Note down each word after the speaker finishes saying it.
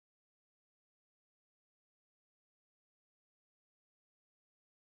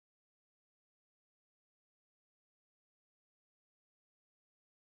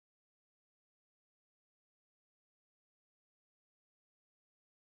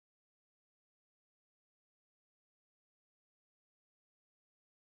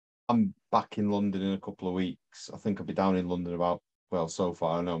I'm back in London in a couple of weeks. I think I'll be down in London so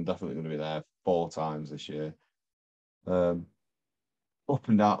far I know I'm definitely going to be there 4 times this year. Um, up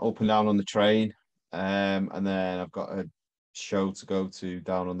and down on the train. And then I've got a show to go to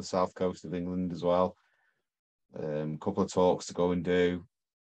down on the south coast of England as well. A couple of talks to go and do.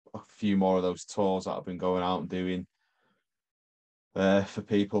 A few more of those tours that I've been going out and doing for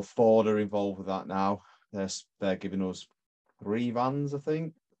people. Ford are involved with that now. They're giving us 3 vans, I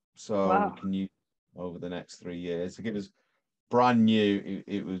think. So Wow. we can use over the next 3 years. To give us brand new,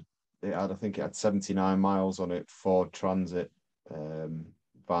 I think it had 79 miles on it, Ford Transit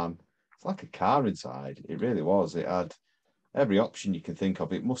van. It's like a car inside. It really was. It had every option you can think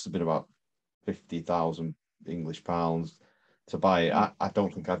of. It must have been about 50,000 English pounds to buy it. I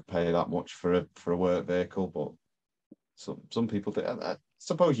don't think I'd pay that much for a work vehicle, but some people do. I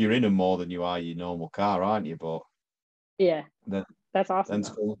suppose you're in them more than you are your normal car, aren't you? But Yeah, then that's awesome.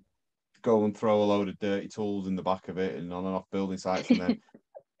 to go and throw a load of dirty tools in the back of it and on and off building sites, and then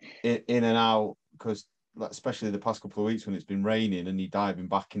in and out, because especially the past couple of weeks when it's been raining and you're diving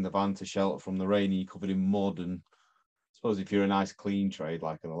back in the van to shelter from the rain and you're covered in mud. And I suppose if you're a nice clean trade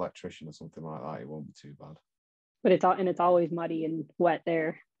like an electrician or something like that, it won't be too bad. But it's always muddy and wet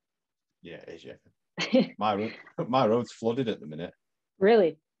there. Yeah, it is. Yeah, my road's flooded at the minute.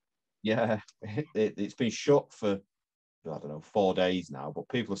 Really? Yeah, it's been shut for, I don't know, 4 days now, but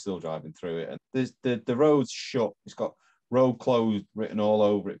people are still driving through it. And there's the road's shut. It's got road closed written all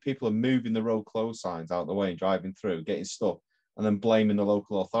over it. People are moving the road closed signs out the way and driving through, getting stuck, and then blaming the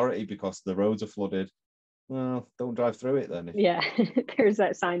local authority because the roads are flooded. Well, don't drive through it then. Yeah, there's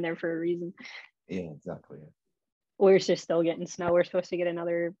that sign there for a reason. Yeah, exactly. Yeah. We're just still getting snow. We're supposed to get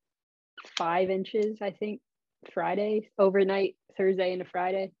another 5 inches, I think, Friday, overnight, Thursday into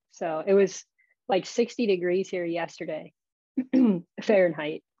Friday. So it was like 60 degrees here yesterday,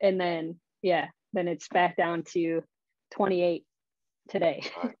 Fahrenheit. And then, then it's back down to 28 today.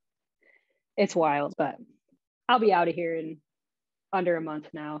 Right. It's wild, but I'll be out of here in under a month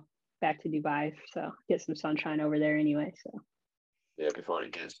now, back to Dubai. So get some sunshine over there anyway. So yeah, before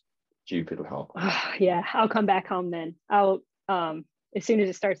it gets stupidly hot. Yeah, I'll come back home then. I'll as soon as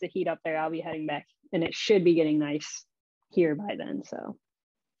it starts to heat up there, I'll be heading back, and it should be getting nice here by then. So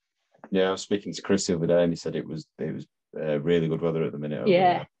yeah, I was speaking to Chris the other day, and he said it was really good weather at the minute.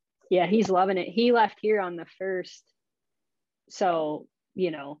 Yeah, he's loving it. He left here on the 1st, so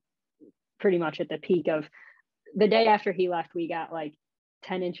pretty much at the peak of the day after he left, we got like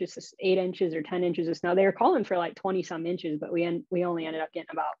 10 inches, 8 inches or 10 inches of snow. They were calling for like 20 some inches, but we only ended up getting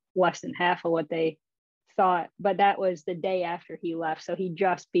about less than half of what they thought. But that was the day after he left. So he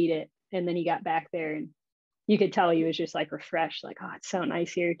just beat it. And then he got back there and you could tell he was just like refreshed, like, oh, it's so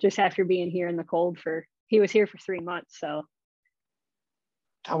nice here. Just after being here in the cold he was here for 3 months. So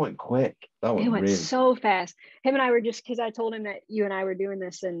that went quick. It went really so fast. Him and I were just, because I told him that you and I were doing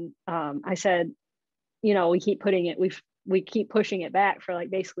this, and I said, we keep pushing it back for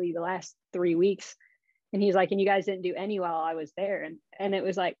like basically the last 3 weeks. And he's like, and you guys didn't do any while I was there. And it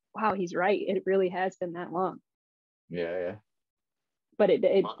was like, wow, he's right. It really has been that long. Yeah. But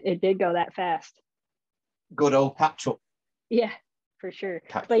it did go that fast. Good old catch up. Yeah, for sure.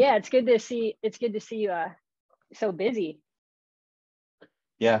 But yeah, it's good to see you so busy.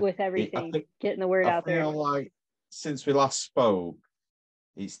 Yeah. With everything, getting the word out there. I feel like since we last spoke,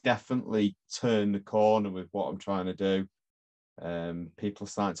 it's definitely turned the corner with what I'm trying to do. People are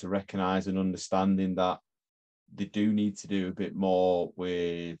starting to recognise and understanding that they do need to do a bit more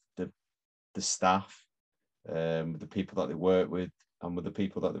with the staff, with the people that they work with, and with the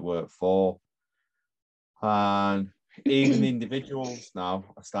people that they work for. And even individuals now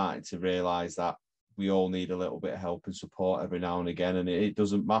are starting to realise that we all need a little bit of help and support every now and again. And it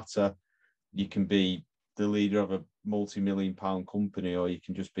doesn't matter. You can be the leader of a multi-million-pound company, or you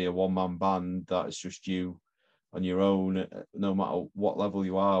can just be a one-man band that is just you on your own. No matter what level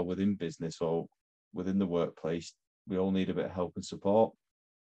you are within business or within the workplace, we all need a bit of help and support.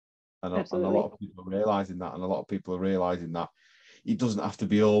 And a lot of people are realising that, and a lot of people are realising that it doesn't have to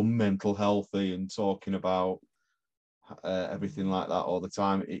be all mental healthy and talking about everything like that all the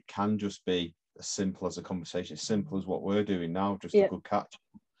time. It can just be as simple as a conversation, as simple as what we're doing now, just a good catch.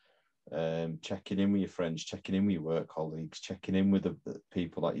 Checking in with your friends, checking in with your work colleagues, checking in with the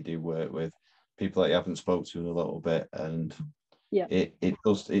people that you do work with, people that you haven't spoke to in a little bit, and it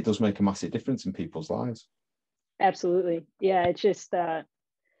does make a massive difference in people's lives. Absolutely. Yeah, it's just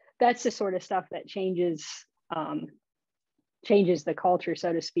that's the sort of stuff that changes the culture,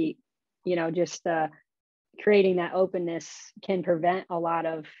 so to speak. Just creating that openness can prevent a lot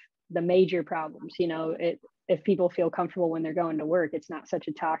of the major problems. If people feel comfortable when they're going to work, it's not such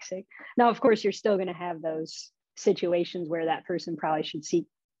a toxic. Now, of course, you're still going to have those situations where that person probably should seek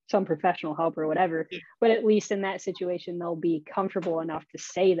some professional help or whatever, but at least in that situation, they'll be comfortable enough to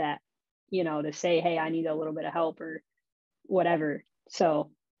say that, to say, hey, I need a little bit of help or whatever.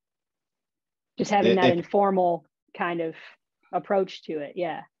 So just having that informal kind of approach to it.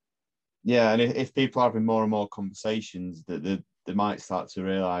 Yeah. Yeah. And if people are having more and more conversations, that they might start to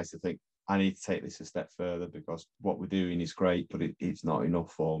realize, to think, I need to take this a step further, because what we're doing is great, but it's not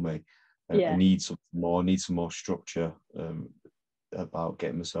enough for me. I need something more, need some more structure about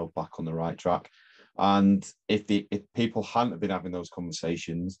getting myself back on the right track. And if people hadn't been having those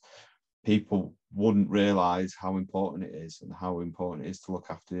conversations, people wouldn't realize how important it is, and how important it is to look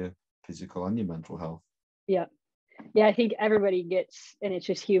after your physical and your mental health. Yeah. I think everybody gets, and it's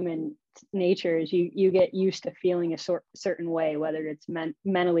just human nature, is you get used to feeling a certain way, whether it's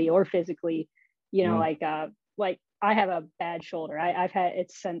mentally or physically. Like I have a bad shoulder. I've had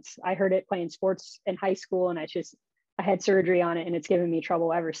it since I heard it playing sports in high school, and I had surgery on it, and it's given me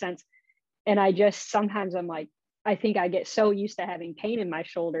trouble ever since. And sometimes I'm like, I think I get so used to having pain in my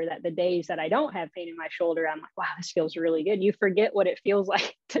shoulder that the days that I don't have pain in my shoulder, I'm like, wow, this feels really good. You forget what it feels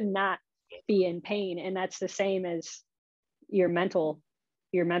like to not be in pain. And that's the same as your mental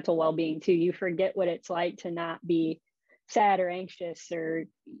well-being too. You forget what it's like to not be sad or anxious, or,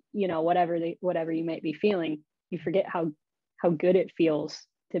 whatever you might be feeling. You forget how good it feels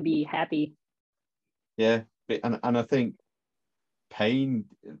to be happy. Yeah. And I think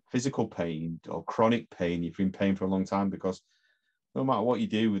physical pain or chronic pain, you've been in pain for a long time, because no matter what you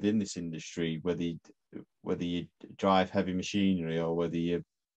do within this industry, whether you drive heavy machinery or whether you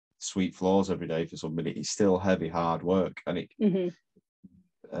sweep floors every day for somebody, it's still heavy, hard work, and it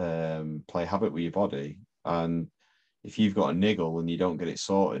play havoc with your body. And if you've got a niggle and you don't get it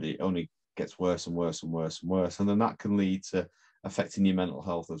sorted, it only gets worse and worse and worse and worse, and then that can lead to affecting your mental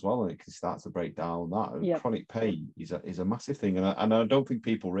health as well, and it can start to break down. Chronic pain is a massive thing, and I don't think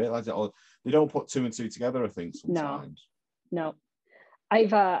people realize it, or they don't put two and two together, I think, sometimes. No.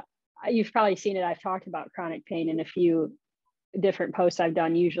 You've probably seen it. I've talked about chronic pain in a few different posts I've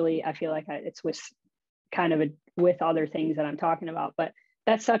done. Usually I feel like it's with with other things that I'm talking about, but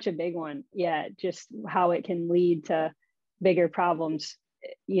that's such a big one. Yeah. Just how it can lead to bigger problems,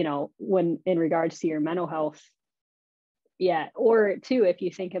 when in regards to your mental health. Yeah. Or too, if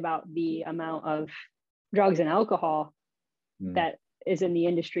you think about the amount of drugs and alcohol that is in the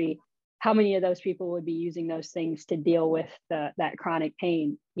industry, how many of those people would be using those things to deal with that chronic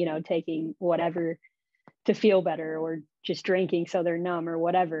pain, taking whatever to feel better, or just drinking so they're numb or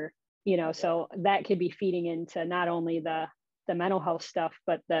whatever, so that could be feeding into not only the mental health stuff,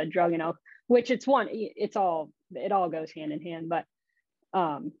 but the drug and alcohol, which it all goes hand in hand, but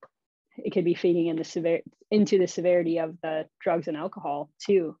it could be feeding into the severity of the drugs and alcohol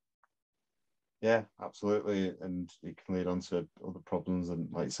too. Yeah, absolutely. And it can lead on to other problems, and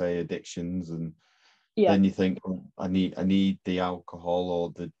like say addictions, and then you think, oh, I need the alcohol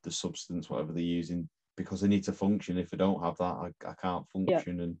or the substance, whatever they're using, because I need to function. If I don't have that, I can't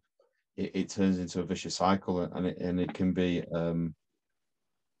function. And it turns into a vicious cycle, and it can be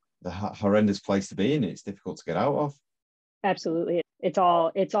the horrendous place to be in. It's difficult to get out of. Absolutely. It's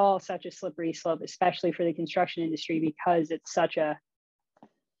all such a slippery slope, especially for the construction industry, because it's such a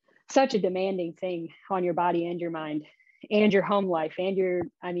demanding thing on your body and your mind and your home life and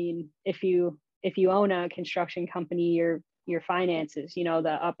if you own a construction company, your finances,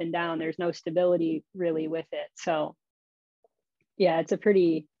 the up and down, there's no stability really with it. So yeah, it's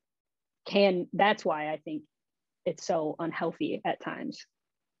that's why I think it's so unhealthy at times.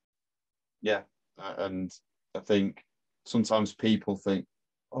 Yeah. And I think sometimes people think,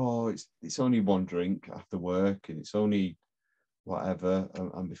 oh, it's only one drink after work, and it's only whatever,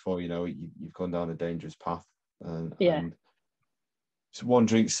 and before you know it, you've gone down a dangerous path, and so one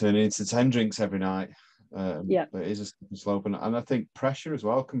drink's turning into 10 drinks every night. But it is a slippery slope, and I think pressure as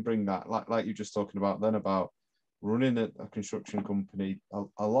well can bring that, like you're just talking about then, about running a construction company.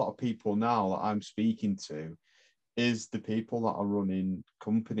 A lot of people now that I'm speaking to is the people that are running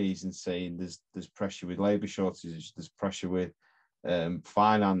companies and saying there's pressure with labor shortages, there's pressure with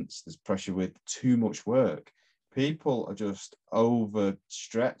finance, there's pressure with too much work. People are just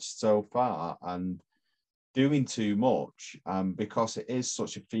overstretched so far and doing too much, because it is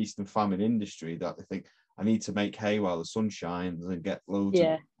such a feast and famine industry, that they think, I need to make hay while the sun shines and get loads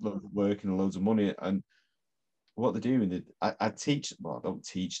of work and loads of money. And what they're doing, I don't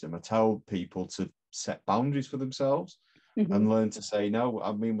teach them, I tell people to set boundaries for themselves and learn to say no.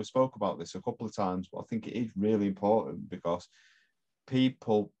 I mean, we spoke about this a couple of times, but I think it is really important, because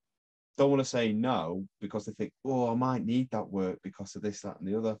people don't want to say no because they think, oh, I might need that work because of this, that, and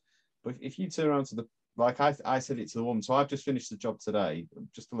the other. But if you turn around to the, like I said it to the woman, so I've just finished the job today,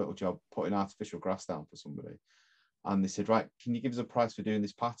 just a little job, putting artificial grass down for somebody. And they said, right, can you give us a price for doing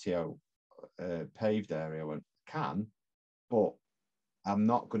this patio paved area? I went, can, but I'm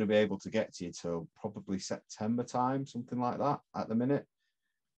not going to be able to get to you till probably September time, something like that at the minute.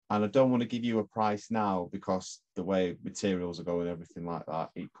 And I don't want to give you a price now because the way materials are going, everything like that,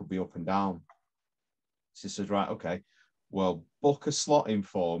 it could be up and down. She says, right, okay, well, book a slot in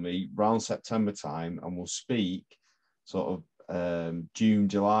for me around September time and we'll speak sort of June,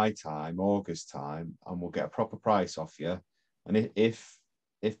 July time, August time, and we'll get a proper price off you. And if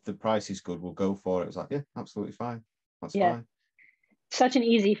the price is good, we'll go for it. It was like, yeah, absolutely fine. That's fine. Such an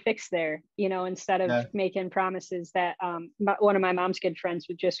easy fix there, you know, instead of making promises that one of my mom's good friends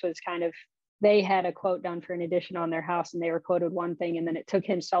was kind of, they had a quote done for an addition on their house and they were quoted one thing, and then it took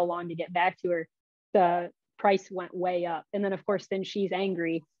him so long to get back to her, the price went way up. And then of course, then she's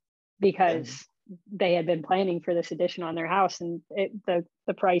angry because they had been planning for this addition on their house, and the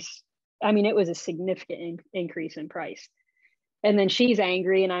price, I mean, it was a significant increase in price. And then she's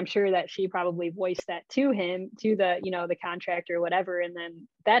angry, and I'm sure that she probably voiced that to him, to the, you know, the contractor or whatever. And then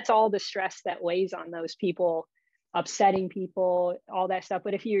that's all the stress that weighs on those people, upsetting people, all that stuff.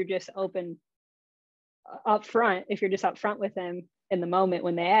 But if you're just open up front, if you're just up front with them in the moment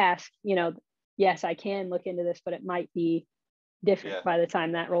when they ask, you know, yes, I can look into this, but it might be different by the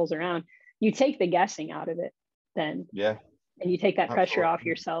time that rolls around. You take the guessing out of it then. Yeah. And you take that pressure off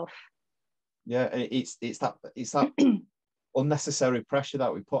yourself. Yeah, it's that unnecessary pressure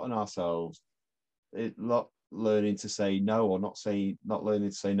that we put on ourselves. Not learning to say no, or not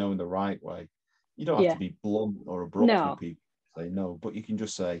learning to say no in the right way. You don't have to be blunt or abrupt with people, say no, but you can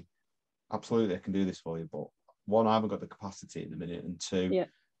just say, absolutely, I can do this for you. But one, I haven't got the capacity in a minute, and two,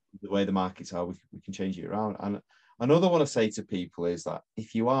 the way the markets are, we can change it around. And another one I say to people is that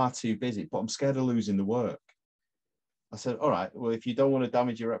if you are too busy, but I'm scared of losing the work, I said, all right, well, if you don't want to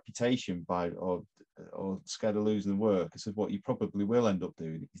damage your reputation or scared of losing the work, I said, what you probably will end up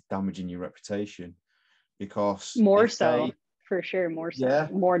doing is damaging your reputation, because more so,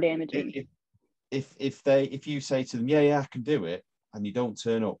 more damaging. If you say to them, yeah, I can do it, and you don't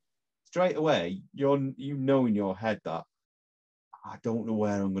turn up straight away, you know in your head that I don't know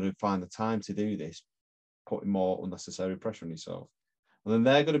where I'm going to find the time to do this, putting more unnecessary pressure on yourself. And then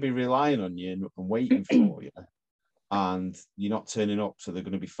they're going to be relying on you and waiting for you. And you're not turning up, so they're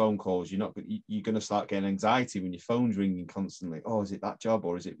going to be phone calls. You're going to start getting anxiety when your phone's ringing constantly. Oh, is it that job,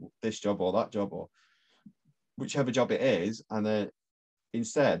 or is it this job, or that job, or whichever job it is? And then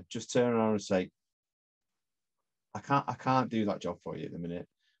instead, just turn around and say, I can't do that job for you at the minute,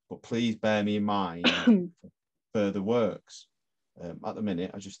 but please bear me in mind for further works. At the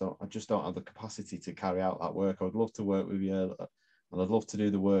minute, I just don't have the capacity to carry out that work. I would love to work with you, and I'd love to do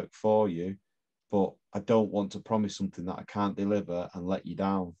the work for you, but I don't want to promise something that I can't deliver and let you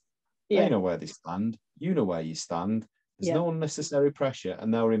down. They know where they stand. You know where you stand. There's no unnecessary pressure,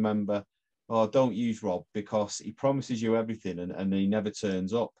 and they'll remember, oh, don't use Rob because he promises you everything and he never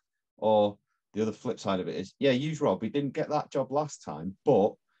turns up. Or the other flip side of it is, yeah, use Rob. He didn't get that job last time,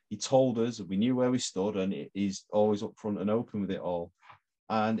 but he told us, we knew where we stood, and he's always upfront and open with it all.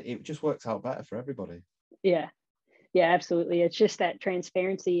 And it just works out better for everybody. Yeah, absolutely. It's just that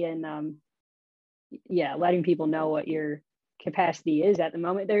transparency and letting people know what your capacity is at the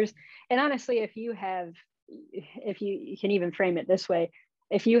moment. And honestly, if you can even frame it this way,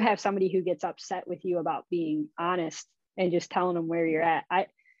 if you have somebody who gets upset with you about being honest and just telling them where you're at,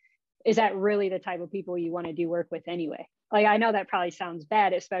 is that really the type of people you want to do work with anyway? Like, I know that probably sounds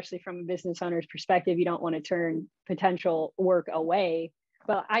bad, especially from a business owner's perspective. You don't want to turn potential work away.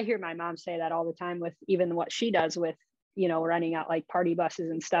 But I hear my mom say that all the time with even what she does with, you know, running out like party buses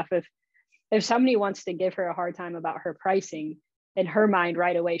and stuff. If somebody wants to give her a hard time about her pricing, in her mind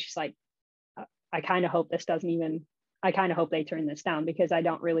right away, she's like, I kind of hope they turn this down, because I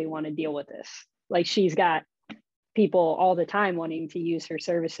don't really want to deal with this. Like, she's got people all the time wanting to use her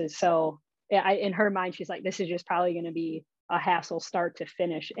services. So in her mind, she's like, this is just probably going to be a hassle start to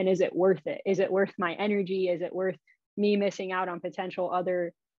finish. And is it worth it? Is it worth my energy? Is it worth me missing out on potential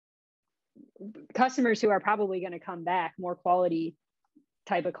other customers who are probably going to come back, more quality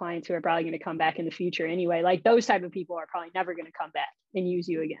type of clients who are probably going to come back in the future anyway? Like, those type of people are probably never going to come back and use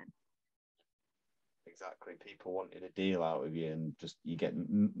you again. Exactly. People wanting a deal out of you, and just you get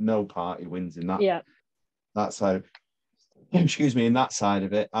no party wins in that. That side. Excuse me, in that side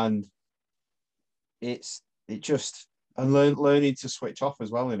of it, and learning to switch off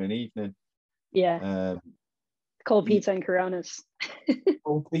as well in an evening. Cold pizza and Coronas.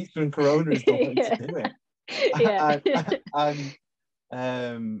 Cold pizza and Corona is the way Yeah. to do it. Yeah.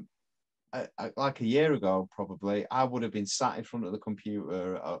 Like a year ago, probably, I would have been sat in front of the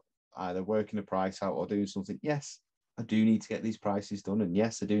computer, either working a price out or doing something. Yes, I do need to get these prices done, and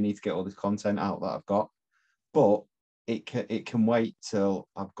yes, I do need to get all this content out that I've got. But it can wait till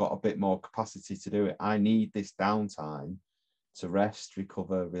I've got a bit more capacity to do it. I need this downtime to rest,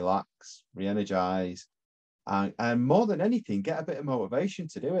 recover, relax, re-energize, and more than anything, get a bit of motivation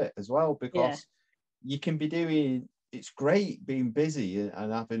to do it as well, because you can be doing, it's great being busy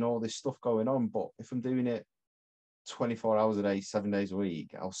and having all this stuff going on, but if I'm doing it 24 hours a day, 7 days a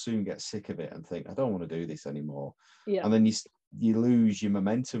week, I'll soon get sick of it and think, I don't want to do this anymore. Yeah. And then you lose your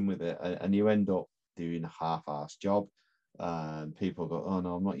momentum with it, and you end up doing a half-assed job. And people go, oh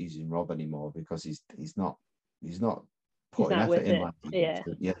no, I'm not using Rob anymore because he's not putting effort in like he used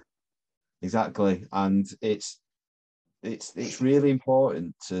to. Yeah, exactly. And it's really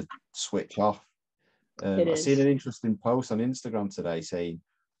important to switch off. I've seen an interesting post on Instagram today saying,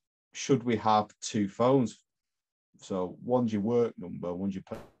 should we have two phones? So one's your work number, one's your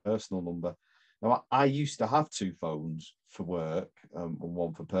personal number. Now, I used to have two phones for work and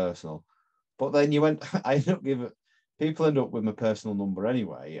one for personal, but then people end up with my personal number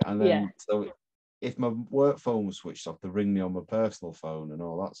anyway. And then, so if my work phone was switched off, they ring me on my personal phone and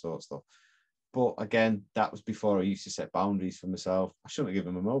all that sort of stuff. But again, that was before I used to set boundaries for myself. I shouldn't have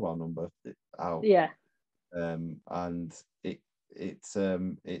given my mobile number out. Yeah. And it's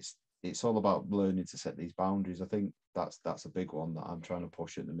all about learning to set these boundaries. I think that's a big one that I'm trying to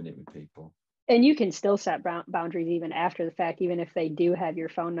push at the minute with people. And you can still set boundaries even after the fact. Even if they do have your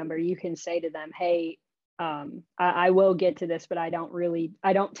phone number, you can say to them, hey, I will get to this, but I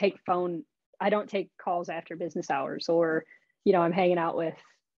don't take calls after business hours, or, I'm hanging out with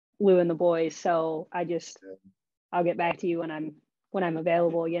Lou and the boys. So I'll get back to you when I'm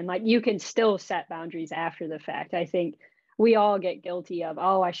available again. Like, you can still set boundaries after the fact. I think we all get guilty of,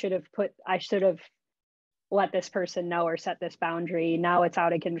 oh, I should have let this person know or set this boundary. Now it's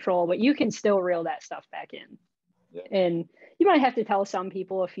out of control, but you can still reel that stuff back in. Yeah. And you might have to tell some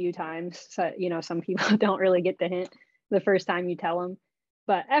people a few times. So, some people don't really get the hint the first time you tell them,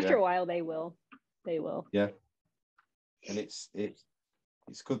 but after a while they will. Yeah. And it's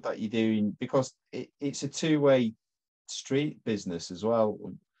good that you're doing, because it's a two-way street business as well.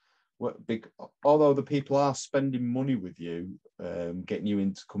 Although the people are spending money with you, getting you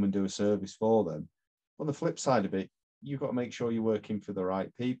in to come and do a service for them, on the flip side of it, you've got to make sure you're working for the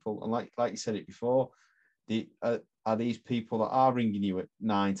right people. And like you said it before, are these people that are ringing you at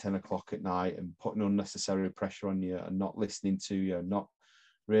 9-10 o'clock at night and putting unnecessary pressure on you and not listening to you, and not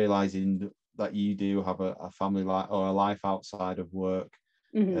realizing that you do have a family life or a life outside of work?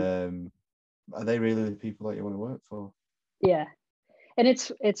 Mm-hmm. Are they really the people that you want to work for? Yeah. And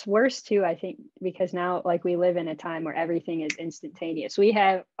it's worse too, I think, because now, like, we live in a time where everything is instantaneous. We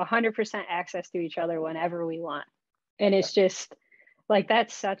have 100% access to each other whenever we want. And it's just like,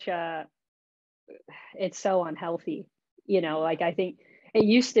 it's so unhealthy, like, I think it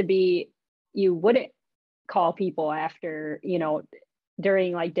used to be, you wouldn't call people after,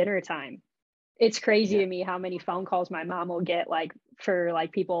 during like dinner time. It's crazy to me how many phone calls my mom will get, like, for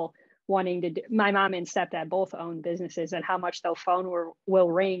like people wanting to my mom and stepdad both own businesses, and how much their phone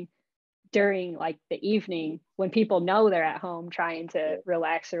will ring during like the evening when people know they're at home trying to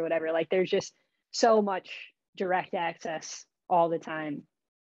relax or whatever. Like, there's just so much direct access all the time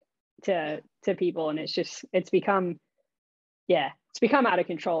to people, and it's become out of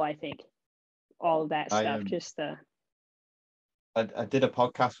control, I think, all of that stuff. I did a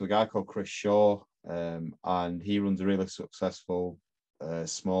podcast with a guy called Chris Shaw, and he runs a really successful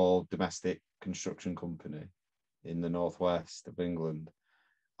small domestic construction company in the northwest of England.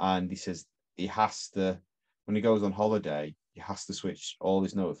 And he says he has to, when he goes on holiday, he has to switch all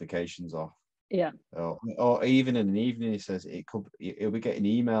his notifications off. Yeah. Or even in an evening, he says he'll be getting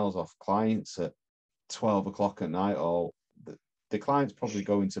emails off clients at 12 o'clock at night, or the client's probably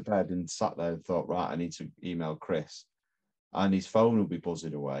going to bed and sat there and thought, right, I need to email Chris. And his phone will be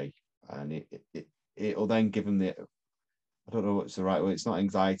buzzing away, and it'll then give him the, I don't know what's the right way. It's not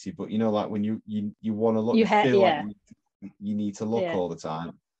anxiety, but like when you want to look, like you need to look all the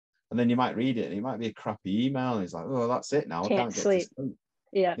time, and then you might read it and it might be a crappy email, and it's like, oh, that's it now. I can't sleep. Get to sleep.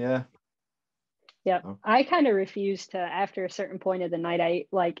 Yeah. Oh. I kind of refuse to, after a certain point of the night,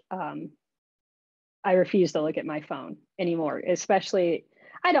 I refuse to look at my phone anymore. Especially,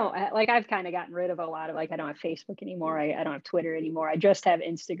 I don't like. I've kind of gotten rid of a lot of, like, I don't have Facebook anymore. I don't have Twitter anymore. I just have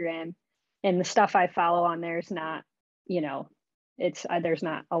Instagram, and the stuff I follow on there is not, there's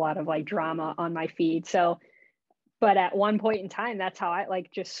not a lot of like drama on my feed. So But at one point in time, that's how I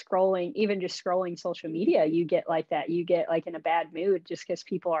like just scrolling social media, you get like that. You get like in a bad mood just because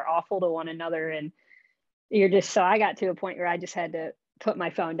people are awful to one another. And so I got to a point where I just had to put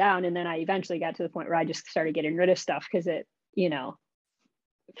my phone down. And then I eventually got to the point where I just started getting rid of stuff because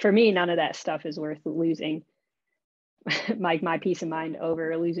for me, none of that stuff is worth losing my peace of mind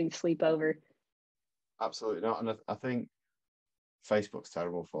over, or losing sleep over. Absolutely not. And I think Facebook's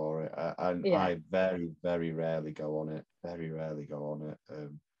terrible for it. And Yeah. I very, very rarely go on it. Very rarely go on it.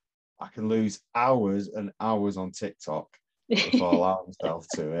 I can lose hours and hours on TikTok before I allow myself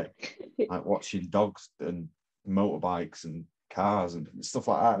to it. Like watching dogs and motorbikes and cars and stuff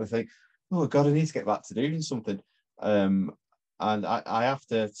like that. And I think, oh God, I need to get back to doing something. And I have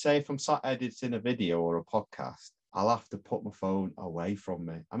to say, if I'm sat editing a video or a podcast, I'll have to put my phone away from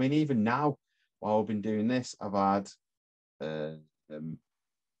me. I mean, even now, while I've been doing this, I've had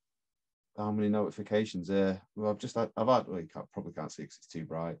how many notifications there? Well, I've had, well, you probably can't see because it's too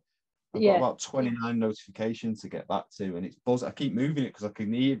bright. I've got about 29 notifications to get back to, and it's buzz. I keep moving it because I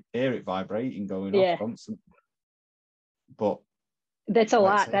can hear it vibrating, going off constantly. But that's a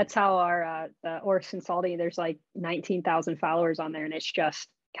lot. That's how our Oryx Consulting, there's like 19,000 followers on there, and it's just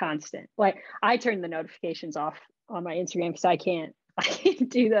constant. Like I turn the notifications off on my Instagram because I can't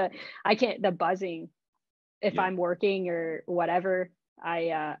do the buzzing if I'm working or whatever.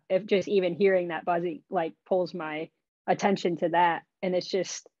 If just even hearing that buzzing like pulls my attention to that, and it's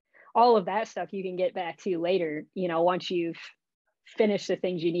just all of that stuff you can get back to later, once you've finished the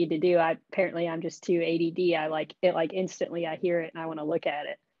things you need to do. I'm just too ADD. I like it, like instantly I hear it and I want to look at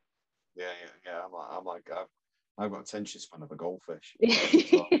it. Yeah. I've got attention span of a goldfish.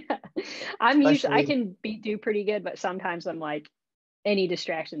 I can do pretty good, but sometimes I'm like, any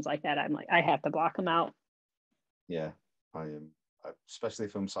distractions like that, I'm like, I have to block them out. Yeah, I am. Especially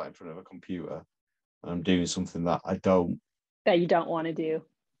if I'm sat in front of a computer and I'm doing something that you don't want to do.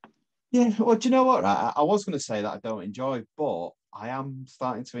 Yeah, well, do you know what? I was going to say that I don't enjoy, but I am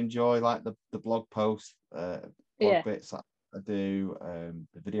starting to enjoy like the blog posts, bits that I do,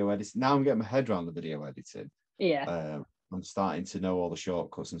 the video editing. Now I'm getting my head around the video editing. Yeah. I'm starting to know all the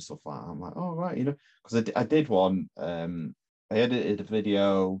shortcuts and stuff like that. I'm like, oh, right, because I did one. I edited a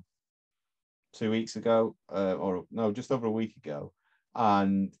video 2 weeks ago, or no, just over a week ago,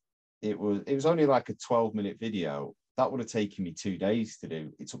 and it was only like a 12-minute video. That would have taken me 2 days to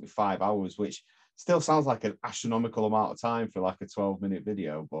do. It took me 5 hours, which still sounds like an astronomical amount of time for like a 12-minute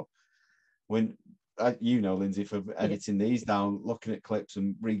video. But when Lindsay, for editing these down, looking at clips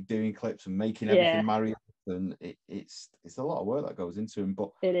and redoing clips and making everything marry up, and it's a lot of work that goes into them.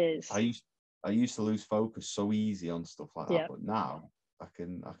 But it is. I used to lose focus so easy on stuff like that, but now I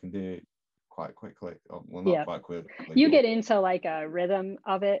can do it quite quickly. Well, not quite quickly. You get into like a rhythm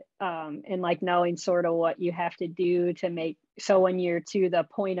of it, and like knowing sort of what you have to do to make, so when you're to the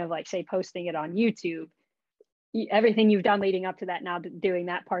point of like, say, posting it on YouTube, everything you've done leading up to that, now doing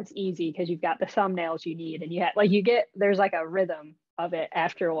that part's easy because you've got the thumbnails you need, and there's like a rhythm of it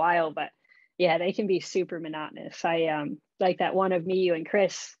after a while. But yeah, they can be super monotonous. I like that one of me, you, and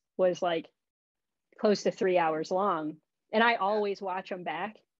Chris was like close to 3 hours long, and I always watch them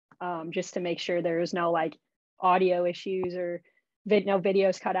back, just to make sure there is no like audio issues or no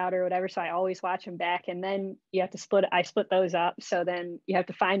videos cut out or whatever. So I always watch them back, and then you have to I split those up. So then you have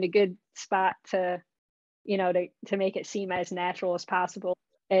to find a good spot to make it seem as natural as possible.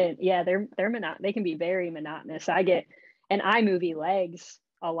 And yeah, they're they can be very monotonous. I get an iMovie legs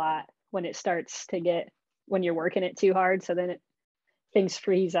a lot when it starts to get, when you're working it too hard. So then things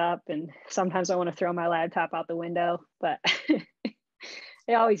freeze up, and sometimes I want to throw my laptop out the window, but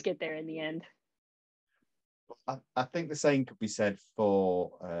they always get there in the end. I think the same could be said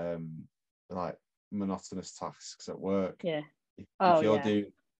for like monotonous tasks at work. Yeah. If you're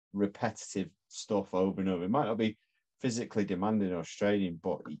doing repetitive stuff over and over, it might not be physically demanding or straining,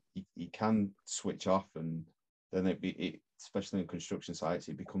 but you can switch off, and then especially in construction sites,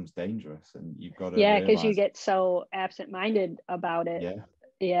 it becomes dangerous, and you've got to because you get so absent-minded about it.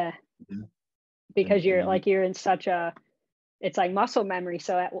 Yeah. Because you're in such a, it's like muscle memory.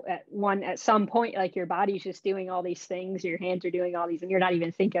 So at some point, like your body's just doing all these things, your hands are doing all these, and you're not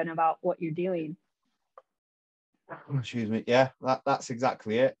even thinking about what you're doing. Excuse me. Yeah, that's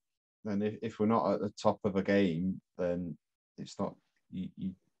exactly it. And if we're not at the top of a game, then it's not, you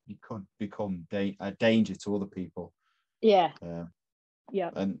could become a danger to other people. Yeah.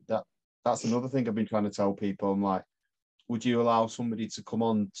 And that's another thing I've been trying to tell people. I'm like, would you allow somebody to come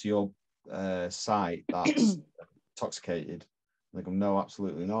on to your site that's intoxicated? They go, no,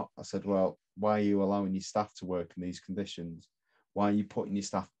 absolutely not. I said, well, why are you allowing your staff to work in these conditions? Why are you putting your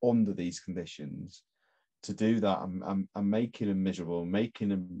staff under these conditions? to do that, I'm making them miserable, making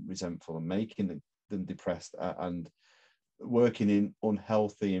them resentful, and making them depressed, and working in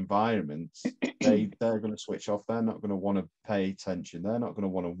unhealthy environments, they're going to switch off. They're not going to want to pay attention. They're not going to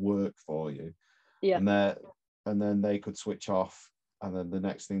want to work for you. Yeah. And then they could switch off, and then the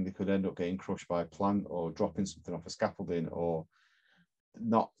next thing, they could end up getting crushed by a plant, or dropping something off a scaffolding, or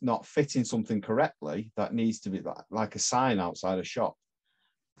not fitting something correctly that needs to be like a sign outside a shop.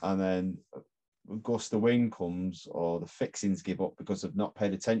 And then a gust of wind comes, or the fixings give up because they've not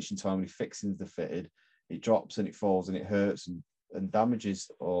paid attention to how many fixings they're fitted. It drops and it falls and it hurts and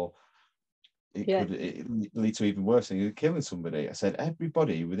damages, or it could lead to even worse things, killing somebody. I said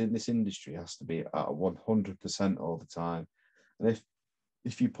everybody within this industry has to be at 100% all the time. And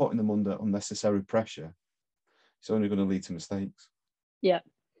if you're putting them under unnecessary pressure, it's only going to lead to mistakes. Yeah.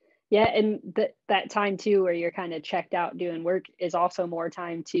 Yeah. And that time too, where you're kind of checked out doing work, is also more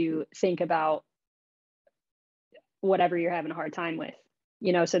time to think about whatever you're having a hard time with,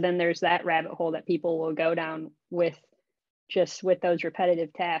 so then there's that rabbit hole that people will go down with those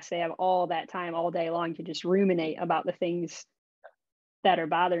repetitive tasks. They have all that time all day long to just ruminate about the things that are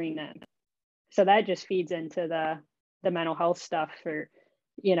bothering them. So that just feeds into the mental health stuff for,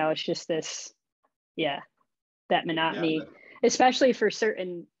 it's just this, that monotony, especially for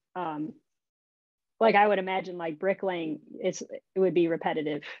certain, like I would imagine like bricklaying, it would be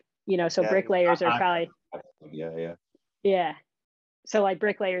repetitive, so bricklayers are probably, yeah. So like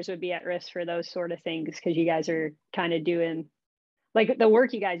bricklayers would be at risk for those sort of things, because you guys are kind of doing, like, the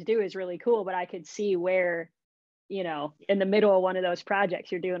work you guys do is really cool, but I could see where, in the middle of one of those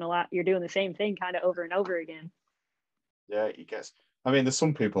projects, you're doing the same thing kind of over and over again. Yeah, it gets, I mean, there's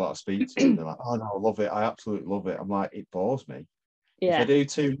some people that I speak to, and they're like, oh no, I love it. I absolutely love it. I'm like, it bores me. Yeah. If I do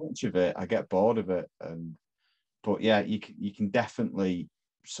too much of it, I get bored of it. But yeah, you can definitely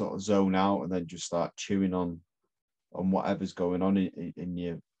sort of zone out and then just start chewing on whatever's going on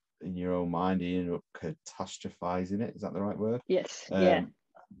in your own mind. You end up catastrophizing it. Is that the right word? Yes. Yeah.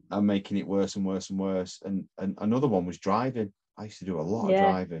 And making it worse and worse and worse. And another one was driving. I used to do a lot of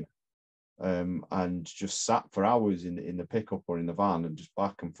driving, and just sat for hours in the pickup or in the van, and just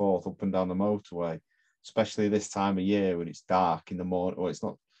back and forth up and down the motorway, especially this time of year when it's dark in the morning, or it's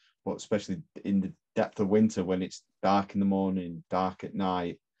not, but especially in the depth of winter when it's dark in the morning, dark at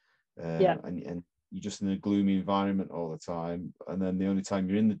night, and you're just in a gloomy environment all the time. And then the only time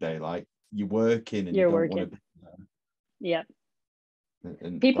you're in the daylight, you're working, and you don't want to be there. Yeah.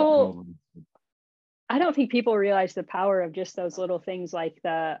 And people, I don't think people realize the power of just those little things, like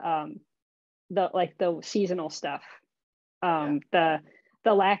the seasonal stuff, the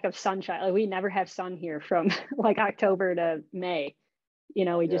lack of sunshine. Like, we never have sun here from like October to May.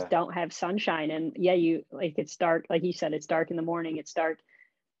 We just don't have sunshine. And it's dark, like you said, it's dark in the morning, it's dark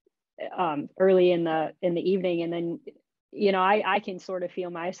early in the evening, and then I can sort of feel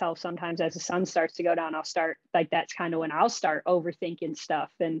myself sometimes as the sun starts to go down. I'll start, like, that's kind of when I'll start overthinking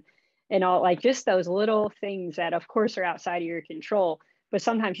stuff, and all, like, just those little things that of course are outside of your control, but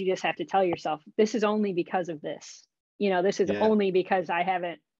sometimes you just have to tell yourself, this is only because of this. This is only because I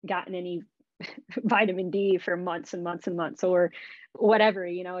haven't gotten any vitamin D for months and months and months, or whatever.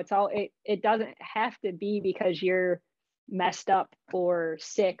 It's all, it doesn't have to be because you're messed up or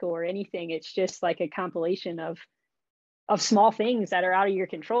sick or anything. It's just like a compilation of small things that are out of your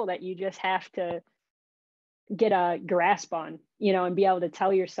control that you just have to get a grasp on, and be able to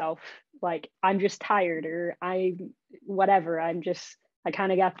tell yourself, like, I'm just tired, or I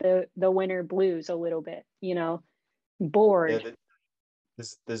kind of got the winter blues a little bit, bored. Yeah,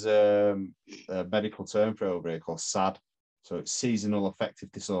 there's a medical term for it over here called SAD. So it's seasonal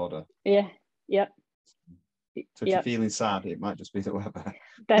affective disorder. Yeah. Yep. So if you're feeling sad, it might just be the weather.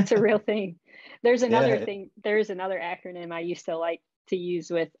 That's a real thing. There's another thing. There's another acronym I used to like to use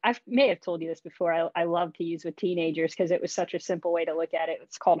with, I may have told you this before, I love to use with teenagers because it was such a simple way to look at it.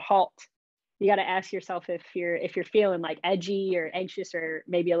 It's called HALT. You got to ask yourself if you're feeling like edgy or anxious or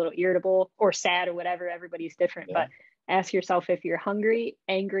maybe a little irritable or sad or whatever. Everybody's different, but ask yourself if you're hungry,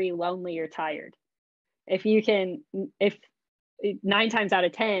 angry, lonely, or tired. If 9 times out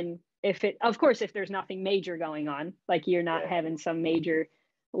of 10, of course, if there's nothing major going on, like you're not having some major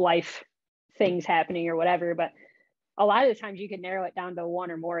life things happening or whatever, but a lot of the times you can narrow it down to one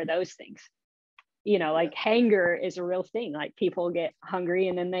or more of those things. Like hunger is a real thing. Like, people get hungry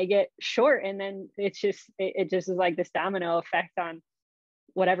and then they get short, and then it just is like this domino effect on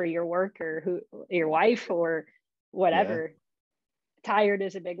whatever, your work or your wife or whatever. Tired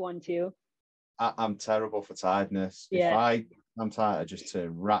is a big one too. I'm terrible for tiredness. If I'm tired, I just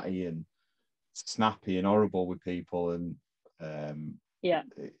turn ratty and snappy and horrible with people, and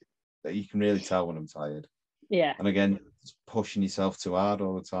you can really tell when I'm tired. Yeah. And again, just pushing yourself too hard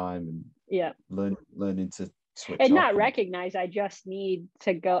all the time, and Yeah. learning to switch And off. not recognize I just need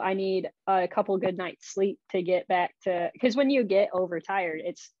to go. I need a couple good nights sleep to get back to, because when you get overtired,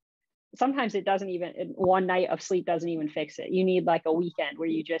 it's sometimes it doesn't even, one night of sleep doesn't even fix it. You need like a weekend where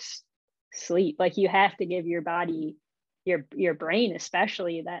you just sleep. Like you have to give your body, your brain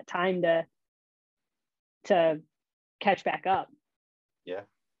especially, that time to catch back up. Yeah.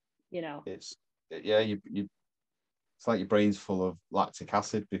 You know, It's it's like your brain's full of lactic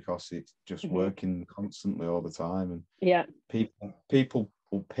acid because it's just working constantly all the time. And yeah, people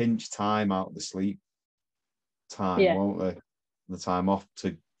will pinch time out of the sleep time, yeah, won't they? The time off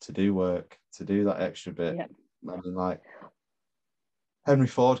to do work, to do that extra bit. yeah. I mean, like Henry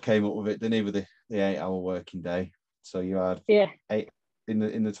Ford came up with it, didn't he, with the 8-hour working day. So you had eight in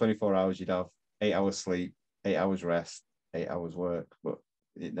the 24 hours, you'd have 8 hours sleep, 8 hours rest, 8 hours work. But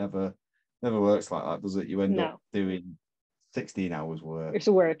it never works like that, does it? You end up doing 16 hours work. It's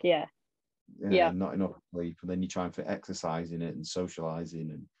work, yeah. Not enough sleep, and then you try and fit exercise in it and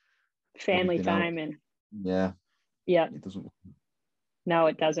socializing and family time else. and yeah, it doesn't. No,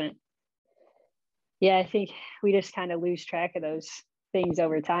 it doesn't. Yeah, I think we just kind of lose track of those things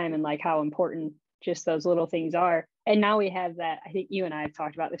over time, and like how important just those little things are. And now we have that, I think you and I have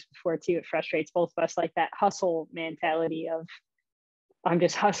talked about this before too, it frustrates both of us, like that hustle mentality of I'm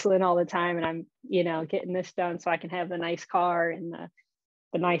just hustling all the time, and I'm, getting this done so I can have the nice car and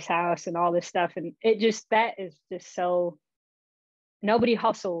the nice house and all this stuff. And that is just so, nobody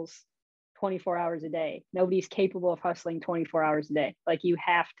hustles 24 hours a day. Nobody's capable of hustling 24 hours a day. Like you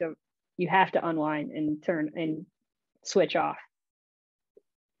have to unwind and turn and switch off.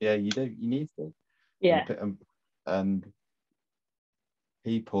 Yeah, you do. You need to. Yeah. And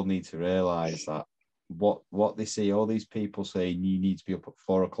people need to realize that what they see, all these people saying you need to be up at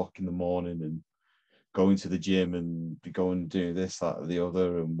 4 o'clock in the morning and going to the gym and going and doing this, that, or the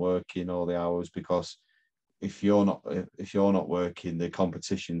other, and working all the hours, because if you're not working, the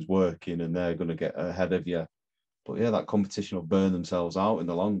competition's working and they're going to get ahead of you. But yeah, that competition will burn themselves out in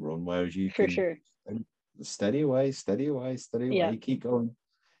the long run, whereas you For can sure. steady away, you keep going,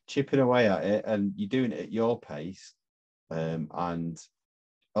 chipping away at it, and you're doing it at your pace. And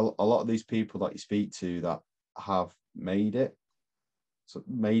a lot of these people that you speak to that have made it,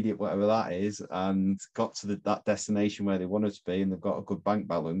 whatever that is, and got to that destination where they wanted to be, and they've got a good bank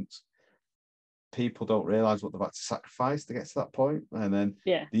balance. People don't realize what they've had to sacrifice to get to that point, and then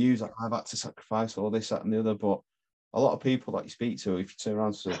they use that, I've had to sacrifice all this, that, and the other. But a lot of people that you speak to, if you turn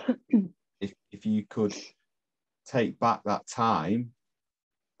around to if you could take back that time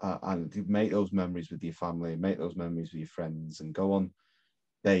and make those memories with your family, make those memories with your friends, and go on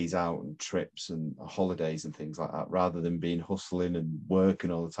days out and trips and holidays and things like that, rather than being hustling and working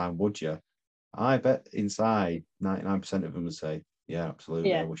all the time, would you? I bet inside 99% of them would say, yeah,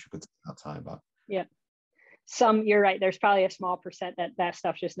 absolutely. I wish I could take that time back. Yeah. You're right. There's probably a small percent that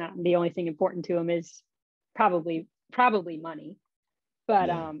stuff's just not the only thing important to them, is probably money.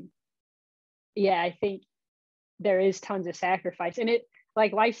 But I think there is tons of sacrifice, and it,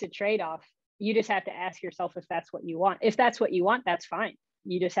 like, life's a trade-off. You just have to ask yourself if that's what you want. If that's what you want, that's fine.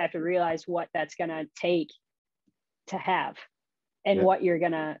 You just have to realize what that's going to take to have, and what you're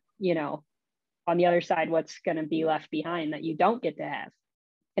going to, on the other side, what's going to be left behind that you don't get to have.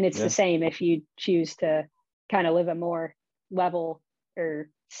 And it's the same if you choose to kind of live a more level or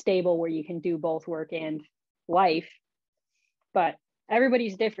stable where you can do both work and life. But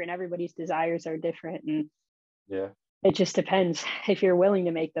everybody's different. Everybody's desires are different. And it just depends if you're willing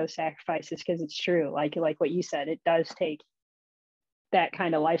to make those sacrifices, because it's true. Like what you said, it does take, that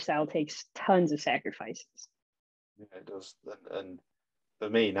kind of lifestyle takes tons of sacrifices. Yeah, it does. And for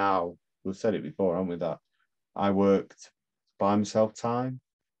me now, we've said it before, haven't we, that I worked by myself time.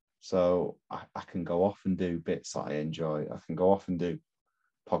 So I can go off and do bits that I enjoy. I can go off and do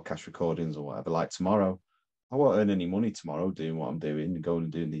podcast recordings or whatever. Like tomorrow, I won't earn any money tomorrow doing what I'm doing, going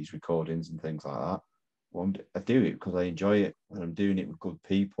and doing these recordings and things like that. Well, I do it because I enjoy it, and I'm doing it with good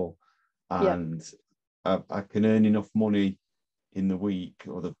people. And I can earn enough money in the week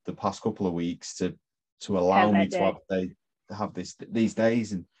or the past couple of weeks to allow me to have these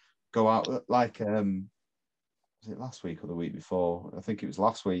days and go out. Like was it last week or the week before? I think it was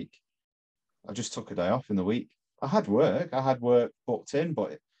last week. I just took a day off in the week. I had work booked in,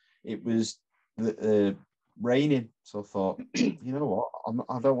 but it was raining. So I thought, you know what?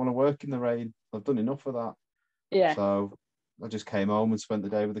 I don't want to work in the rain. I've done enough of that. Yeah. So I just came home and spent the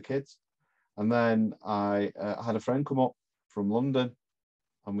day with the kids. And then I had a friend come up from London,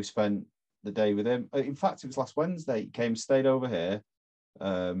 and we spent the day with him. In fact, it was last Wednesday. He came, stayed over here,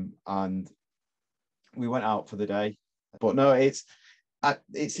 and we went out for the day. But no, it's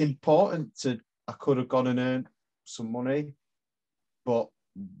important to. I could have gone and earned some money, but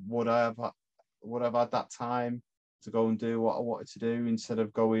would I have had that time to go and do what I wanted to do instead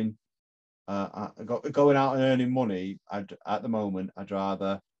of going out and earning money? At the moment, I'd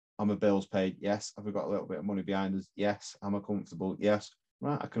rather. Are my bills paid? Yes. Have we got a little bit of money behind us? Yes. Am I comfortable? Yes.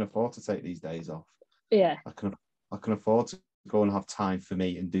 Right. I can afford to take these days off. Yeah. I can afford to go and have time for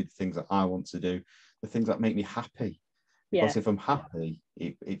me and do the things that I want to do, the things that make me happy. Because if I'm happy,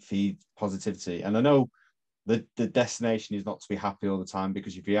 it feeds positivity. And I know the destination is not to be happy all the time,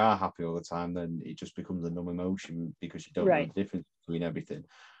 because if you are happy all the time, then it just becomes a numb emotion because you don't know the difference between everything.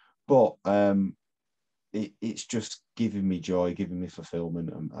 But it's just giving me joy, giving me fulfillment,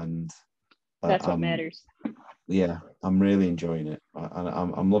 and that's what matters. Yeah, I'm really enjoying it, and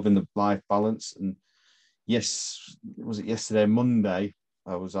I'm loving the life balance. And yes, was it yesterday, Monday?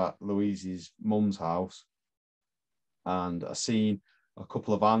 I was at Louise's mum's house, and I seen a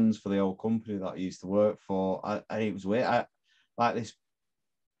couple of vans for the old company that I used to work for. And it was weird. I like this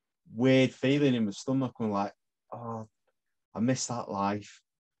weird feeling in my stomach, and like, oh, I miss that life.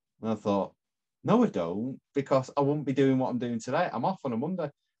 And I thought, no, I don't, because I wouldn't be doing what I'm doing today. I'm off on a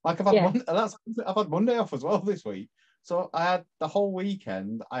Monday. Like I've had Monday, I've had Monday off as well this week. So I had the whole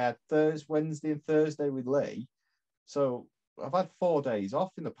weekend. I had Wednesday and Thursday with Lee. So I've had 4 days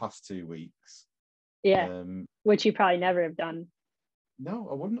off in the past 2 weeks. Yeah, which you probably never have done. No,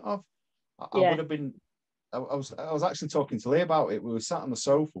 I wouldn't have. I would have been. I was actually talking to Lee about it. We were sat on the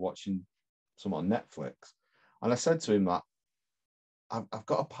sofa watching some on Netflix, and I said to him that I've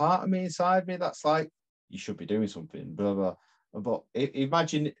got a part of me inside me that's like, you should be doing something, blah blah. But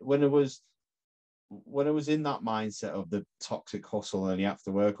imagine when I was in that mindset of the toxic hustle and you have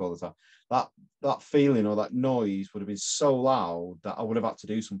to work all the time, that feeling or that noise would have been so loud that I would have had to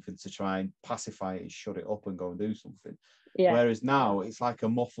do something to try and pacify it and shut it up and go and do something. Yeah. Whereas now it's like a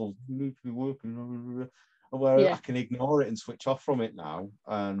muffled, where I can ignore it and switch off from it now,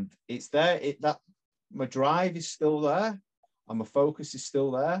 and it's there. That my drive is still there and my focus is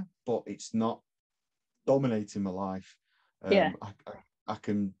still there, but it's not dominating my life. I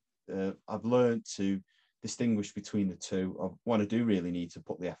can. I've learned to distinguish between the two of when I do really need to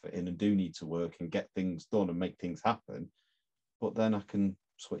put the effort in and do need to work and get things done and make things happen, but then I can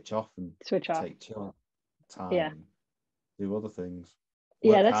switch off and take time and do other things.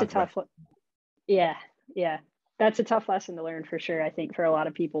 That's a tough one. Yeah, that's a tough lesson to learn for sure, I think, for a lot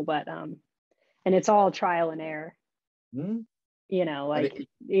of people, but and it's all trial and error. You know, like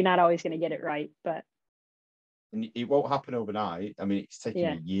you're not always going to get it right, but and it won't happen overnight. I mean, it's taken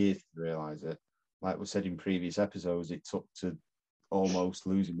me years to realize it. Like we said in previous episodes, it took to almost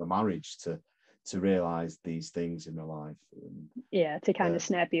losing my marriage to realize these things in my life. And, to kind of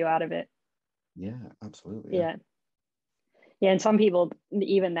snap you out of it. Yeah, absolutely. Yeah, and some people,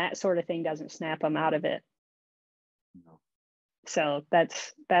 even that sort of thing doesn't snap them out of it. No. So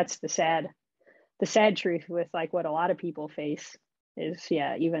that's the sad truth with like what a lot of people face is,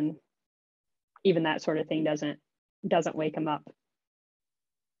 even that sort of thing doesn't wake them up.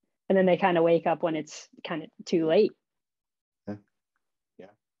 And then they kind of wake up when it's kind of too late. Yeah.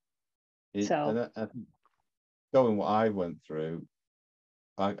 So I think knowing what I went through,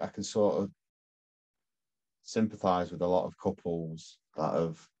 I can sort of sympathize with a lot of couples that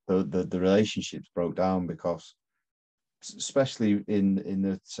have the relationships broke down, because especially in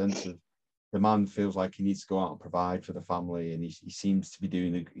the sense of the man feels like he needs to go out and provide for the family, and he seems to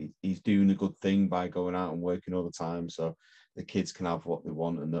be he's doing a good thing by going out and working all the time, so the kids can have what they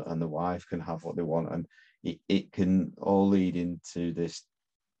want and the wife can have what they want, and it can all lead into this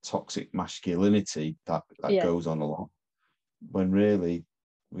toxic masculinity that goes on a lot, when really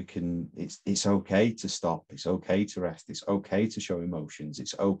it's okay to stop, it's okay to rest, it's okay to show emotions,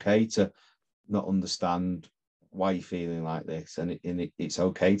 it's okay to not understand why you're feeling like this, and it's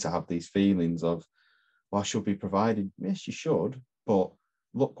okay to have these feelings of, well, I should be providing. Yes, you should, but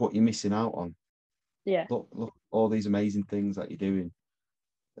look what you're missing out on. Look all these amazing things that you're doing,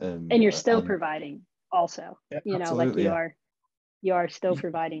 and you're still providing also. Like you are still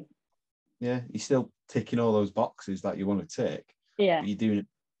providing. Yeah, you're still ticking all those boxes that you want to tick. Yeah, but you're doing it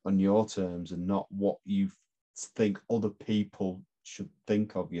on your terms and not what you think other people should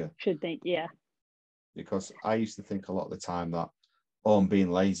think of you. Because I used to think a lot of the time that, I'm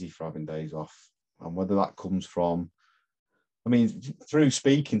being lazy for having days off. And whether that comes from, I mean, through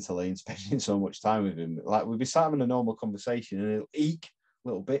speaking to Lee and spending so much time with him, like we'd be sat having a normal conversation and he'll eke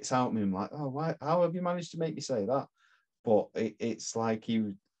little bits out of me. I'm like, oh, why? How have you managed to make me say that? But it's like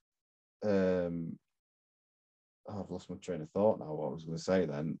he, I I've lost my train of thought now. What I was going to say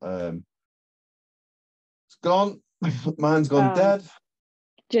then. It's gone. Mine's gone dead.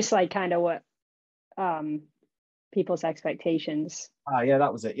 Just like kind of what people's expectations. Yeah,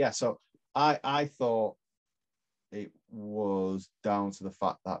 that was it. Yeah, so I thought it was down to the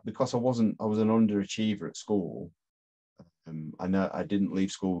fact that because I was an underachiever at school. I know I didn't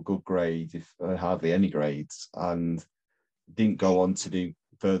leave school with good grades, if hardly any grades, and didn't go on to do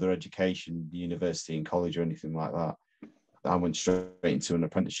further education, university and college or anything like that. I went straight into an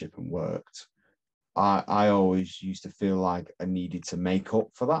apprenticeship and worked. I always used to feel like I needed to make up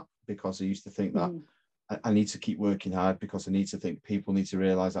for that, because I used to think that I need to keep working hard, because I need to think people need to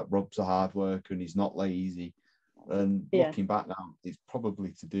realize that Rob's a hard worker and he's not lazy. And looking back now, it's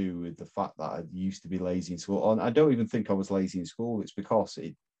probably to do with the fact that I used to be lazy in school. And I don't even think I was lazy in school. It's because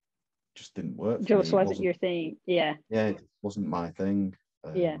it just didn't work for me. Just wasn't your thing. Yeah. Yeah, it wasn't my thing.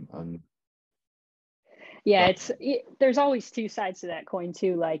 And there's always two sides to that coin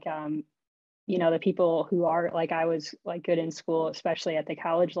too. Like, the people who are like, I was like good in school, especially at the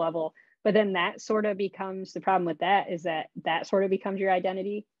college level, but then that sort of becomes the problem with that is that sort of becomes your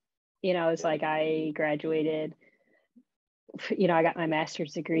identity. It's like I graduated, I got my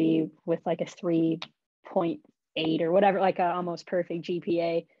master's degree with like a 3.8 or whatever, like a almost perfect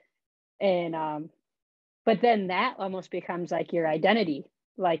GPA. And, but then that almost becomes like your identity.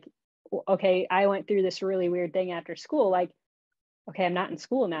 Like, okay, I went through this really weird thing after school. Like, okay, I'm not in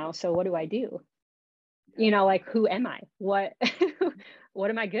school now. So what do I do? Like, who am I? What, what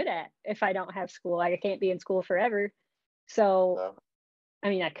am I good at if I don't have school? Like, I can't be in school forever. So, I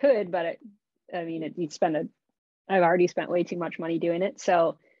mean, I could, but I've already spent way too much money doing it.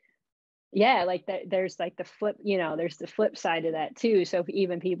 So yeah, like there's like the flip, there's the flip side of that too. So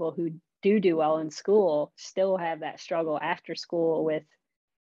even people who do well in school still have that struggle after school with,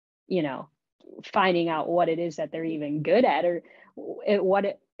 finding out what it is that they're even good at, or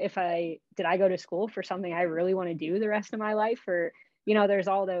if I go to school for something I really want to do the rest of my life, or, there's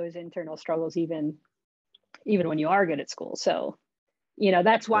all those internal struggles, even when you are good at school. So,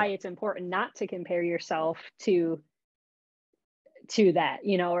 that's why it's important not to compare yourself to that,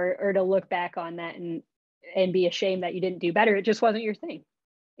 or to look back on that and be ashamed that you didn't do better. It just wasn't your thing.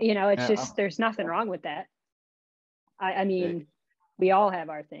 It's just, there's nothing wrong with that. I mean, we all have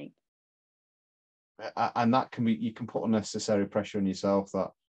our thing. And that can be, you can put unnecessary pressure on yourself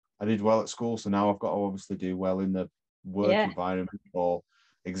that I did well at school, so now I've got to obviously do well in the work environment, or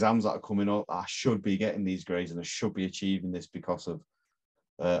exams that are coming up. I should be getting these grades and I should be achieving this because of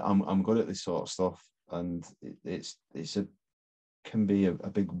I'm good at this sort of stuff, and it's can be a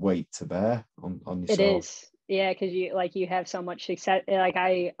big weight to bear on yourself. It is, yeah, because you have so much success. Like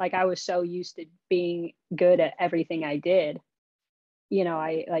I was so used to being good at everything I did.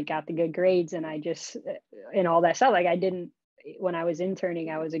 I like got the good grades, and I just and all that stuff. Like I didn't, when I was interning,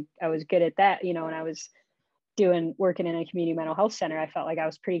 I was good at that. When I was working in a community mental health center, I felt like I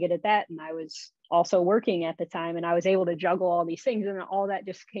was pretty good at that, and I was also working at the time, and I was able to juggle all these things, and all that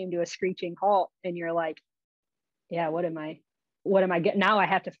just came to a screeching halt. And you're like, yeah, what am I good now? I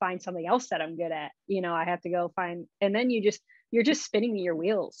have to find something else that I'm good at. I have to go find, and then you're just spinning your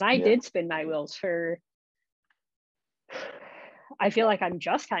wheels. I did spin my wheels for, I feel like I'm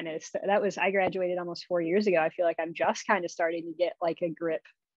just kind of, I graduated almost 4 years ago. I feel like I'm just kind of starting to get like a grip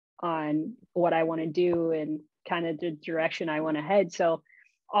on what I want to do and kind of the direction I want to head. So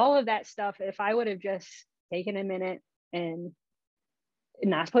all of that stuff, if I would have just taken a minute and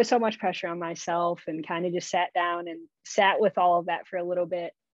not put so much pressure on myself and kind of just sat down and sat with all of that for a little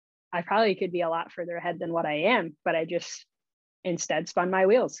bit, I probably could be a lot further ahead than what I am. But I just instead spun my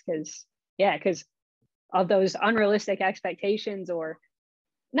wheels because of those unrealistic expectations, or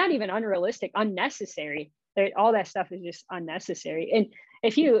not even unrealistic, unnecessary. All that stuff is just unnecessary. And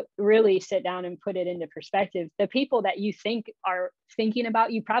if you really sit down and put it into perspective, the people that you think are thinking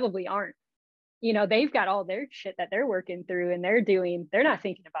about you probably aren't. They've got all their shit that they're working through and they're not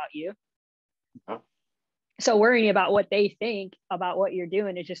thinking about you. Oh. So worrying about what they think about what you're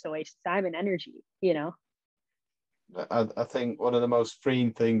doing is just a waste of time and energy, I think one of the most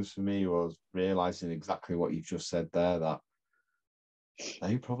freeing things for me was realizing exactly what you've just said there, that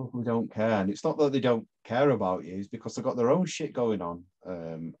they probably don't care. And it's not that they don't care about you, it's because they've got their own shit going on,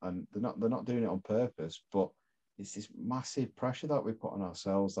 and they're not doing it on purpose. But it's this massive pressure that we put on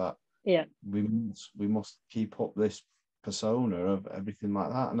ourselves that we must keep up this persona of everything like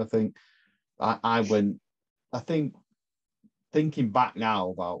that. And I think I think thinking back now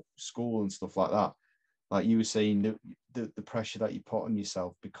about school and stuff like that, like you were saying, the pressure that you put on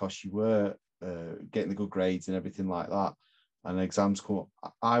yourself because you were getting the good grades and everything like that, and exams come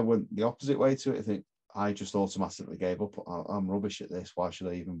up. I went the opposite way to it. I think I just automatically gave up. I'm rubbish at this. Why should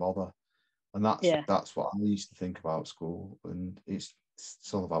I even bother? And Yeah. that's what I used to think about school. And it's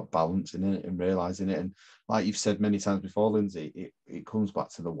all about balancing it and realizing it. And like you've said many times before, Lindsay, it comes back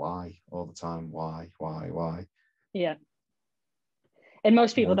to the why all the time. Why? Yeah. And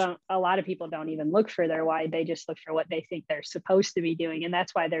most people Once, don't, a lot of people don't even look for their why. They just look for what they think they're supposed to be doing. And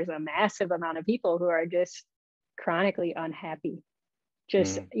that's why there's a massive amount of people who are just chronically unhappy.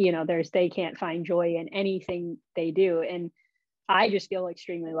 Just, they can't find joy in anything they do. And I just feel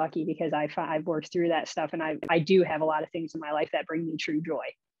extremely lucky because I've worked through that stuff. And I do have a lot of things in my life that bring me true joy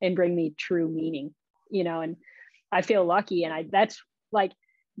and bring me true meaning, and I feel lucky. And that's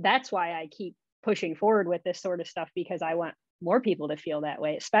why I keep pushing forward with this sort of stuff, because I want more people to feel that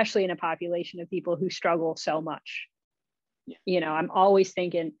way, especially in a population of people who struggle so much. Yeah. I'm always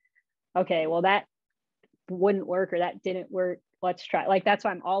thinking, okay, well, that wouldn't work or that didn't work. Let's try. Like, that's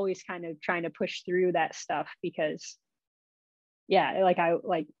why I'm always kind of trying to push through that stuff, because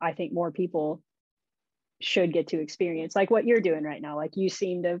I think more people should get to experience like what you're doing right now. Like, you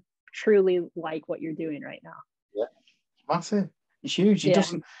seem to truly like what you're doing right now. Yeah, massive. It's huge.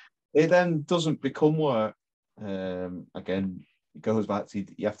 It then doesn't become work. Again, it goes back to,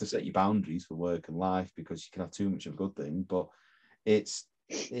 you have to set your boundaries for work and life, because you can have too much of a good thing, but it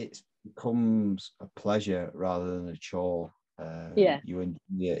becomes a pleasure rather than a chore.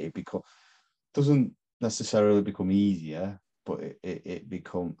 It doesn't necessarily become easier, but it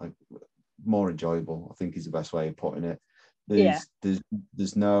become more enjoyable, I think, is the best way of putting it.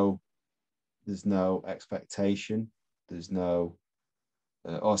 There's no expectation. There's no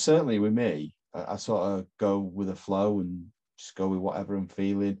or certainly with me, I sort of go with the flow and just go with whatever I'm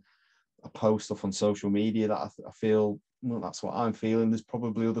feeling. I post stuff on social media that I feel, well, that's what I'm feeling. There's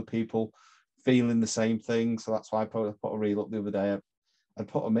probably other people feeling the same thing, so that's why I put a reel up the other day. I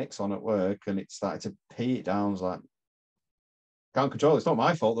put a mix on at work, and it started to pee it down. I was like, can't control it. It's not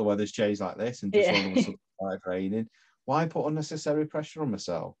my fault the weather's changed like this and just all of a sudden started raining. Why put unnecessary pressure on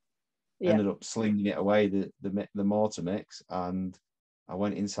myself? Ended up slinging it away, the mortar mix, and I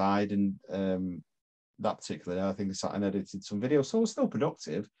went inside, and that particular day, I think I sat and edited some videos. So I was still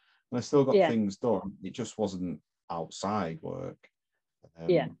productive, and I still got things done. It just wasn't outside work.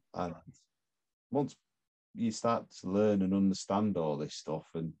 And once you start to learn and understand all this stuff,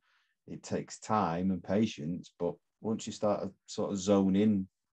 and it takes time and patience, but once you start to sort of zone in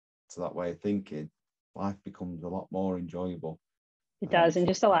to that way of thinking, life becomes a lot more enjoyable. It does, and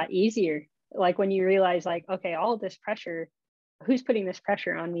just a lot easier. Like, when you realize, like, okay, all this pressure, who's putting this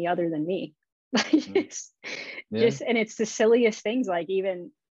pressure on me other than me? And it's the silliest things. Like, even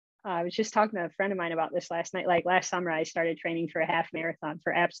I was just talking to a friend of mine about this last night. Like, last summer, I started training for a half marathon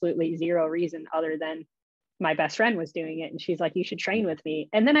for absolutely zero reason other than my best friend was doing it. And she's like, you should train with me.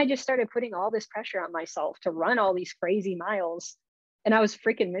 And then I just started putting all this pressure on myself to run all these crazy miles. And I was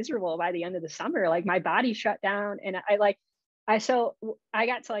freaking miserable by the end of the summer. Like, my body shut down. And I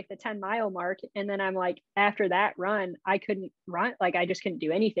got to like the 10-mile mark. And then I'm like, after that run, I couldn't run. Like, I just couldn't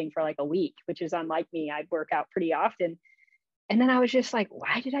do anything for like a week, which is unlike me. I work out pretty often. And then I was just like,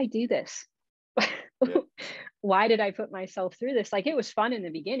 why did I do this? Why did I put myself through this? Like, it was fun in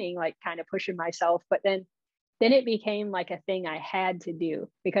the beginning, like kind of pushing myself, but then it became like a thing I had to do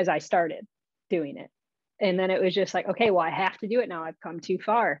because I started doing it. And then it was just like, okay, well, I have to do it now. I've come too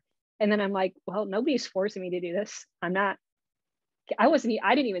far. And then I'm like, well, nobody's forcing me to do this. I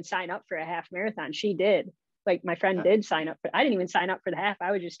didn't even sign up for a half marathon. She did. Like, my friend did sign up I didn't even sign up for the half.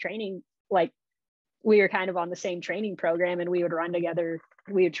 I was just training. Like, we were kind of on the same training program, and we would run together.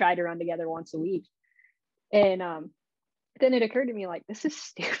 We would try to run together once a week. And then it occurred to me, like, this is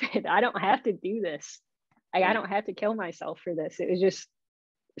stupid. I don't have to do this. Like, I don't have to kill myself for this. It was just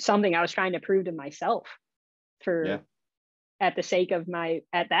something I was trying to prove to myself at the sake of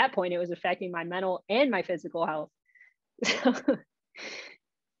at that point, it was affecting my mental and my physical health.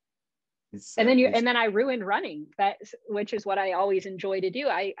 And then I ruined running, which is what I always enjoy to do.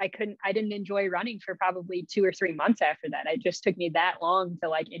 I didn't enjoy running for probably 2 or 3 months after that. It just took me that long to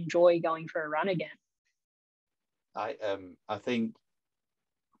like enjoy going for a run again. I think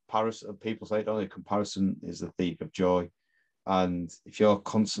people say, don't they, comparison is the thief of joy. And if you're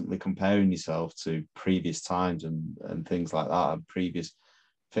constantly comparing yourself to previous times and things like that, and previous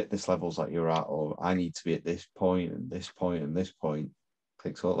fitness levels that you're at, or I need to be at this point and this point and this point,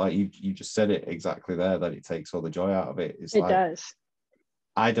 takes all, like you just said it exactly there, that it takes all the joy out of it. It does.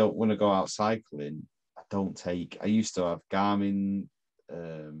 I don't want to go out cycling. I used to have Garmin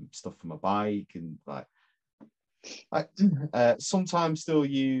stuff for my bike, and like I sometimes still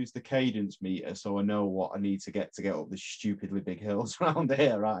use the cadence meter, so I know what I need to get up the stupidly big hills around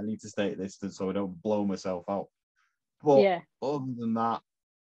here. Right, I need to stay at this distance so I don't blow myself out. But Yeah. other than that,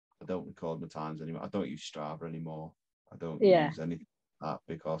 I don't record my times anymore. I don't use Strava anymore. I don't Yeah. use anything like that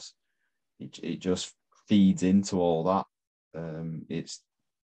because it just feeds into all that. It's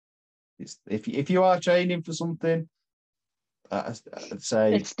if you are training for something, I'd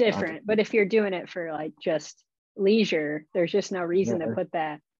say It's different. But if you're doing it for like just leisure, there's just no reason to put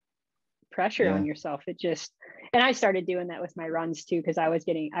that pressure on yourself. It just, and I started doing that with my runs too, because I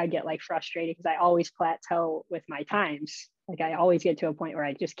get like frustrated because I always plateau with my times. Like I always get to a point where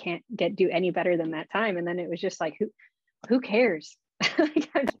I just can't do any better than that time. And then it was just like, who cares? Like,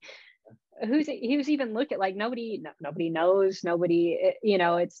 who's even looking? Like nobody knows,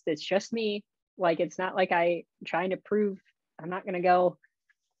 it's just me. Like it's not like I'm trying to prove I'm not going to go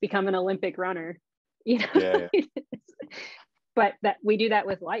become an Olympic runner, Yeah. But that we do that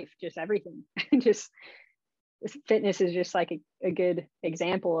with life, just everything. Just fitness is just like a good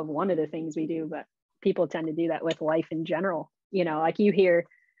example of one of the things we do, but people tend to do that with life in general. Like you hear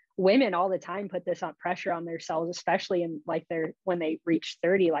women all the time put this on pressure on themselves, especially in like when they reach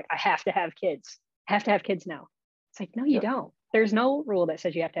 30, like I have to have kids now. It's like, no, you don't. There's no rule that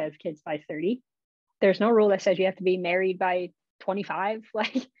says you have to have kids by 30. There's no rule that says you have to be married by 25.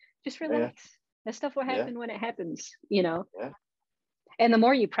 Like just relax. That stuff will happen when it happens, And the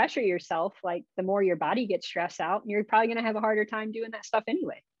more you pressure yourself, like the more your body gets stressed out, and you're probably going to have a harder time doing that stuff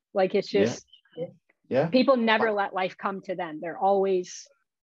anyway. Like it's just, people never let life come to them. They're always,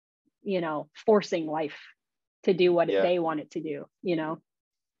 forcing life to do what they want it to do, No,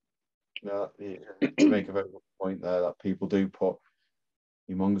 you make a very good point there that people do put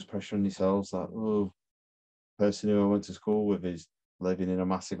humongous pressure on themselves. Like, oh, the person who I went to school with is living in a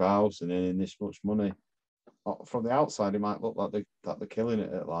massive house and earning this much money. From the outside, it might look like they're killing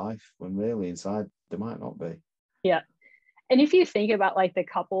it at life, when really inside they might not be. Yeah. And if you think about like the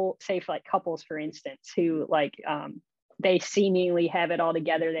couple, say for like couples, for instance, who like they seemingly have it all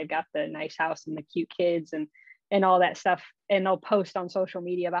together, they've got the nice house and the cute kids and all that stuff, and they'll post on social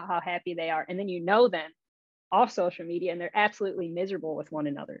media about how happy they are, and then them off social media and they're absolutely miserable with one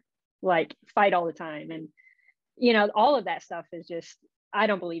another, like fight all the time, and all of that stuff is just, I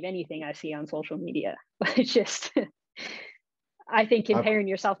don't believe anything I see on social media. It's just, I think comparing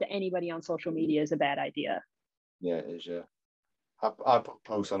yourself to anybody on social media is a bad idea. Yeah, it is. Yeah, I put a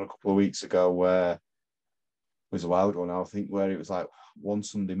post on a couple of weeks ago where it was a while ago now, I think, where it was like one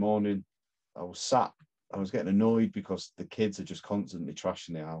Sunday morning, I was getting annoyed because the kids are just constantly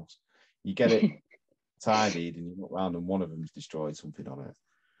trashing the house. You get it tidied and you look around and one of them's destroyed something on it.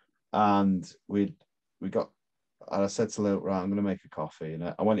 And and I said to Lou, right, I'm going to make a coffee. And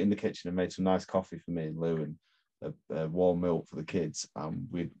I went in the kitchen and made some nice coffee for me and Lou, and warm milk for the kids.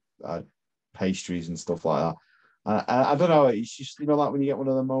 We had pastries and stuff like that. And I don't know, it's just, like when you get one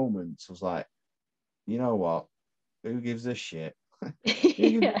of the moments, I was like, you know what? Who gives a shit? Who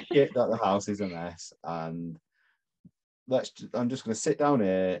gives a shit that the house is a mess? And I'm just going to sit down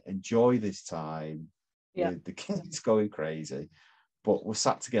here, enjoy this time. The kids going crazy. But we're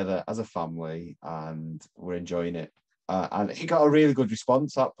sat together as a family and we're enjoying it. And he got a really good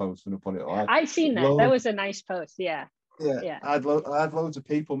response, that post, when I put it live. I've seen that. That was a nice post. Yeah. I had loads of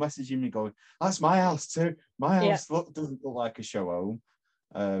people messaging me going, that's my house too. My house doesn't look like a show home.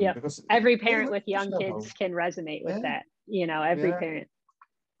 Because every parent with young kids can resonate with that. Every parent.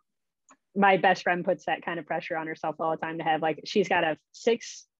 My best friend puts that kind of pressure on herself all the time to have, like, she's got a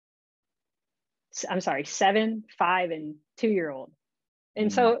 7, 5, and 2-year-old.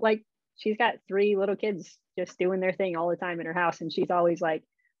 And so like she's got 3 little kids just doing their thing all the time in her house. And she's always like,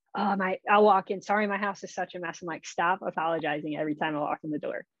 I'll walk in, sorry, my house is such a mess. I'm like, stop apologizing every time I walk in the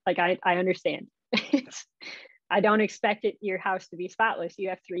door. Like, I understand. I don't expect your house to be spotless. You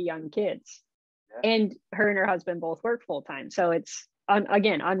have 3 young kids. And her and her husband both work full time. So it's,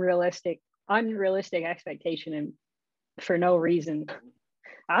 again, unrealistic expectation, and for no reason.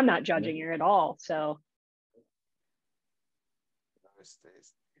 I'm not judging her at all. So it's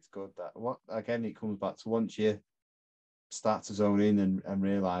good that again, it comes back to once you start to zone in and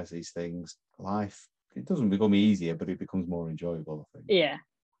realize these things, life, it doesn't become easier, but it becomes more enjoyable, I think.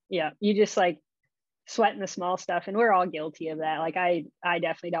 Yeah, you just like sweating the small stuff, and we're all guilty of that. Like I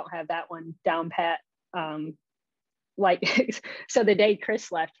definitely don't have that one down pat. Like so the day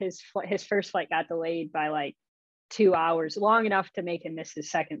Chris left, his first flight got delayed by like 2 hours, long enough to make him miss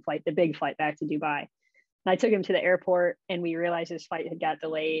his second flight, the big flight back to Dubai. And I took him to the airport, and we realized his flight had got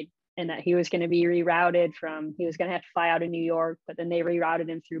delayed, and that he was going to be rerouted he was going to have to fly out of New York, but then they rerouted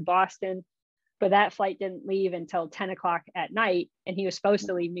him through Boston. but that flight didn't leave until 10 o'clock at night. And he was supposed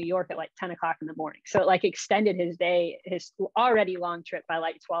to leave New York at like 10 o'clock in the morning. So it like extended his day, his already long trip, by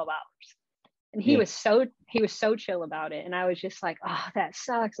like 12 hours. And he was so chill about it. And I was just like, oh, that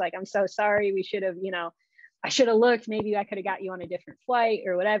sucks. Like, I'm so sorry. We should have, I should have looked. Maybe I could have got you on a different flight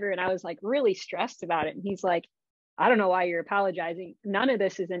or whatever. And I was like really stressed about it. And he's like, I don't know why you're apologizing. None of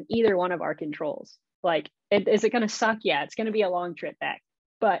this is in either one of our controls. Like, is it going to suck? Yeah, it's going to be a long trip back.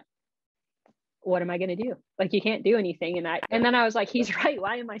 But what am I going to do? Like, you can't do anything. And then I was like, he's right.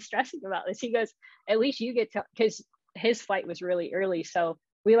 Why am I stressing about this? He goes, at least you get to, because his flight was really early. So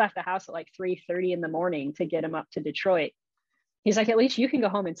we left the house at like 3:30 in the morning to get him up to Detroit. He's like, at least you can go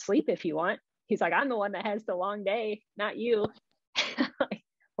home and sleep if you want. He's like, I'm the one that has the long day, not you. Like,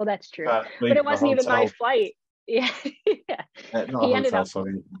 well, that's true. But it wasn't even my flight. Yeah.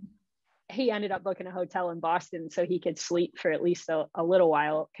 He ended up booking a hotel in Boston so he could sleep for at least a little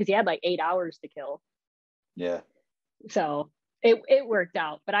while, because he had like 8 hours to kill. Yeah. So it worked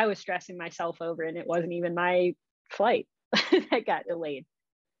out, but I was stressing myself over, and it wasn't even my flight that got delayed.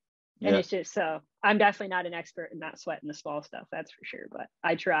 And it's just, so I'm definitely not an expert in not sweating the small stuff, that's for sure, but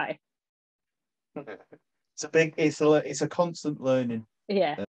I try. It's a constant learning.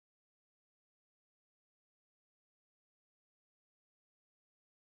 Yeah.